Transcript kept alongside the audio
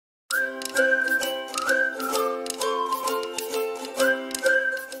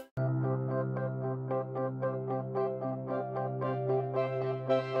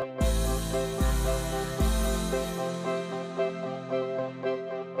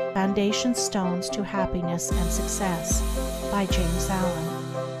Foundation Stones to Happiness and Success by James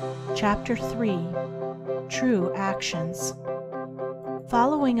Allen. Chapter 3. True Actions.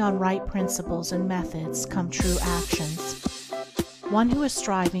 Following on right principles and methods come true actions. One who is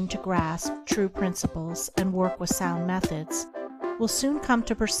striving to grasp true principles and work with sound methods will soon come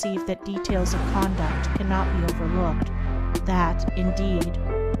to perceive that details of conduct cannot be overlooked, that, indeed,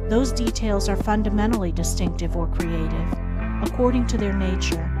 those details are fundamentally distinctive or creative, according to their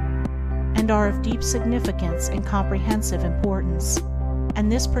nature, and are of deep significance and comprehensive importance, and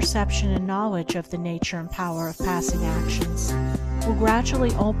this perception and knowledge of the nature and power of passing actions will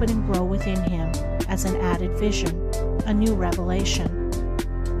gradually open and grow within him as an added vision, a new revelation.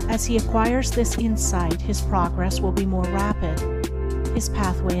 As he acquires this insight, his progress will be more rapid, his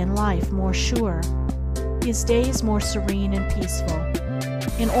pathway in life more sure, his days more serene and peaceful.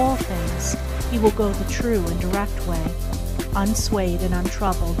 In all things, he will go the true and direct way, unswayed and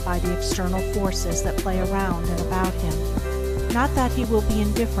untroubled by the external forces that play around and about him. Not that he will be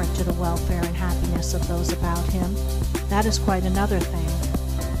indifferent to the welfare and happiness of those about him, that is quite another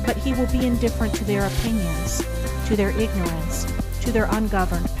thing, but he will be indifferent to their opinions, to their ignorance, to their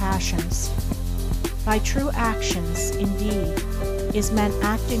ungoverned passions. By true actions, indeed, is meant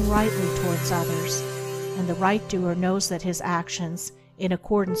acting rightly towards others, and the right doer knows that his actions, in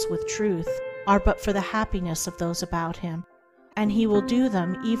accordance with truth, are but for the happiness of those about him, and he will do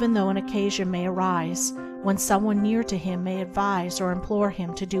them even though an occasion may arise when someone near to him may advise or implore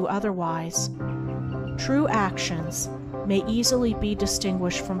him to do otherwise. True actions may easily be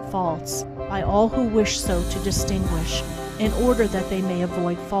distinguished from false by all who wish so to distinguish, in order that they may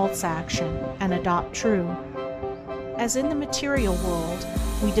avoid false action and adopt true. As in the material world,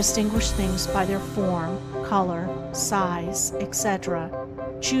 we distinguish things by their form, color, size, etc.,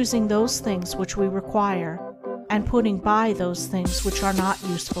 choosing those things which we require, and putting by those things which are not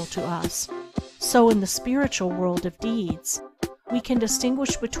useful to us. So in the spiritual world of deeds, we can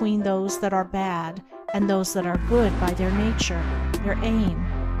distinguish between those that are bad and those that are good by their nature, their aim,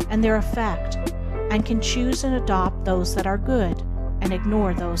 and their effect, and can choose and adopt those that are good and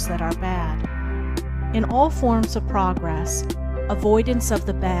ignore those that are bad. In all forms of progress, avoidance of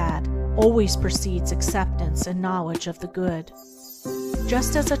the bad always precedes acceptance and knowledge of the good.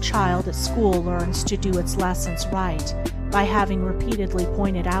 Just as a child at school learns to do its lessons right by having repeatedly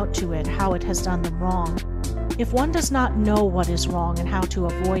pointed out to it how it has done them wrong, if one does not know what is wrong and how to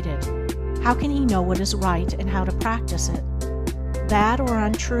avoid it, how can he know what is right and how to practice it? Bad or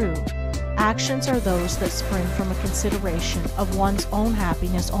untrue, actions are those that spring from a consideration of one's own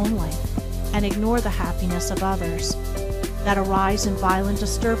happiness only, and ignore the happiness of others, that arise in violent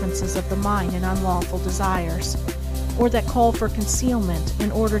disturbances of the mind and unlawful desires, or that call for concealment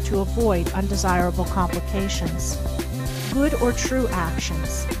in order to avoid undesirable complications. Good or true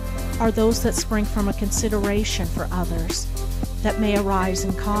actions are those that spring from a consideration for others, that may arise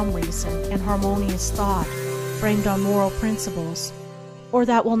in calm reason and harmonious thought framed on moral principles, or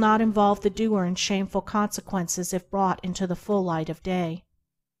that will not involve the doer in shameful consequences if brought into the full light of day.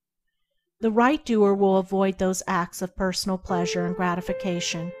 The right doer will avoid those acts of personal pleasure and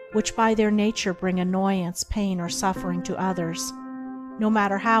gratification which by their nature bring annoyance, pain, or suffering to others, no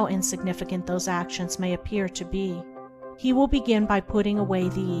matter how insignificant those actions may appear to be. He will begin by putting away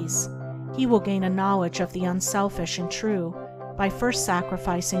these. He will gain a knowledge of the unselfish and true by first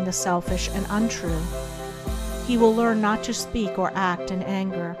sacrificing the selfish and untrue. He will learn not to speak or act in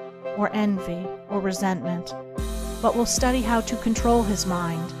anger, or envy, or resentment, but will study how to control his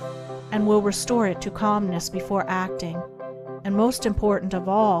mind, and will restore it to calmness before acting. And most important of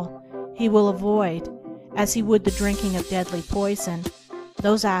all, he will avoid, as he would the drinking of deadly poison,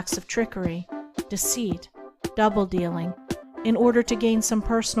 those acts of trickery, deceit, double-dealing, in order to gain some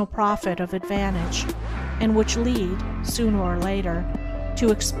personal profit of advantage, and which lead, sooner or later,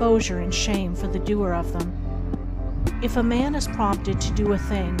 to exposure and shame for the doer of them. If a man is prompted to do a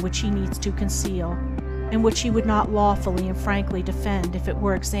thing which he needs to conceal, and which he would not lawfully and frankly defend if it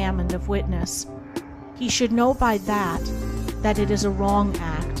were examined of witness, he should know by that it is a wrong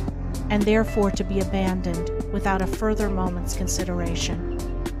act, and therefore to be abandoned without a further moment's consideration.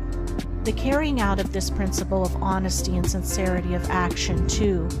 The carrying out of this principle of honesty and sincerity of action,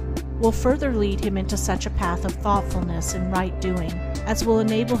 too, will further lead him into such a path of thoughtfulness and right doing as will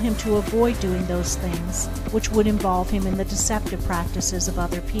enable him to avoid doing those things which would involve him in the deceptive practices of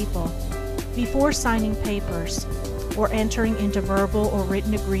other people. Before signing papers, or entering into verbal or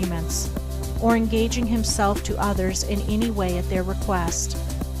written agreements, or engaging himself to others in any way at their request,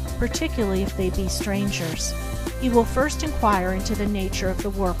 particularly if they be strangers. He will first inquire into the nature of the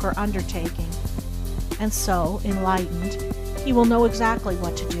work or undertaking, and so, enlightened, he will know exactly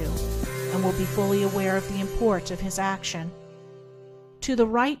what to do, and will be fully aware of the import of his action. To the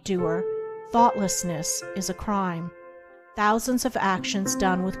right doer, thoughtlessness is a crime. Thousands of actions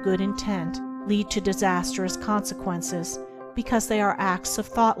done with good intent lead to disastrous consequences because they are acts of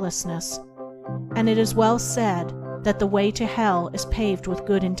thoughtlessness, and it is well said that the way to hell is paved with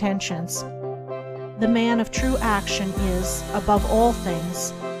good intentions. The man of true action is, above all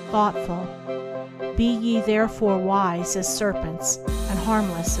things, thoughtful. Be ye therefore wise as serpents and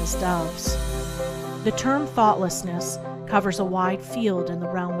harmless as doves. The term thoughtlessness covers a wide field in the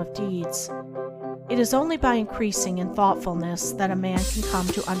realm of deeds. It is only by increasing in thoughtfulness that a man can come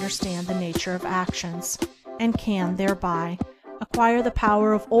to understand the nature of actions, and can, thereby, acquire the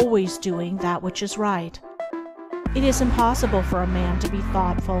power of always doing that which is right. It is impossible for a man to be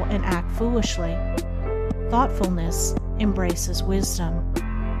thoughtful and act foolishly. Thoughtfulness embraces wisdom.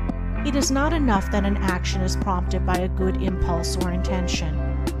 It is not enough that an action is prompted by a good impulse or intention.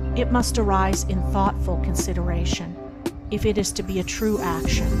 It must arise in thoughtful consideration, if it is to be a true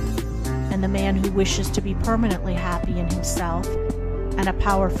action. And the man who wishes to be permanently happy in himself, and a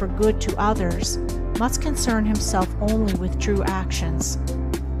power for good to others, must concern himself only with true actions.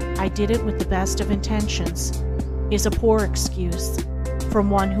 "I did it with the best of intentions" is a poor excuse from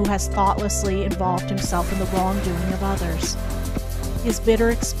one who has thoughtlessly involved himself in the wrongdoing of others. His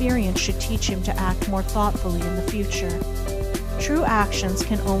bitter experience should teach him to act more thoughtfully in the future. True actions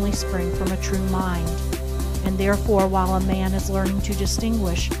can only spring from a true mind, and therefore while a man is learning to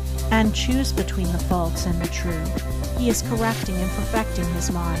distinguish and choose between the false and the true, he is correcting and perfecting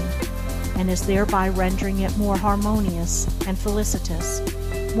his mind, and is thereby rendering it more harmonious and felicitous,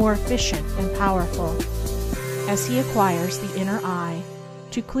 more efficient and powerful. As he acquires the inner eye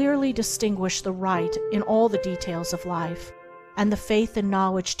to clearly distinguish the right in all the details of life, and the faith and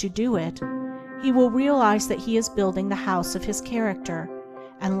knowledge to do it, he will realize that he is building the house of his character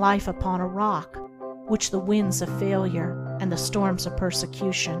and life upon a rock, which the winds of failure and the storms of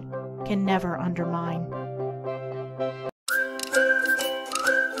persecution can never undermine.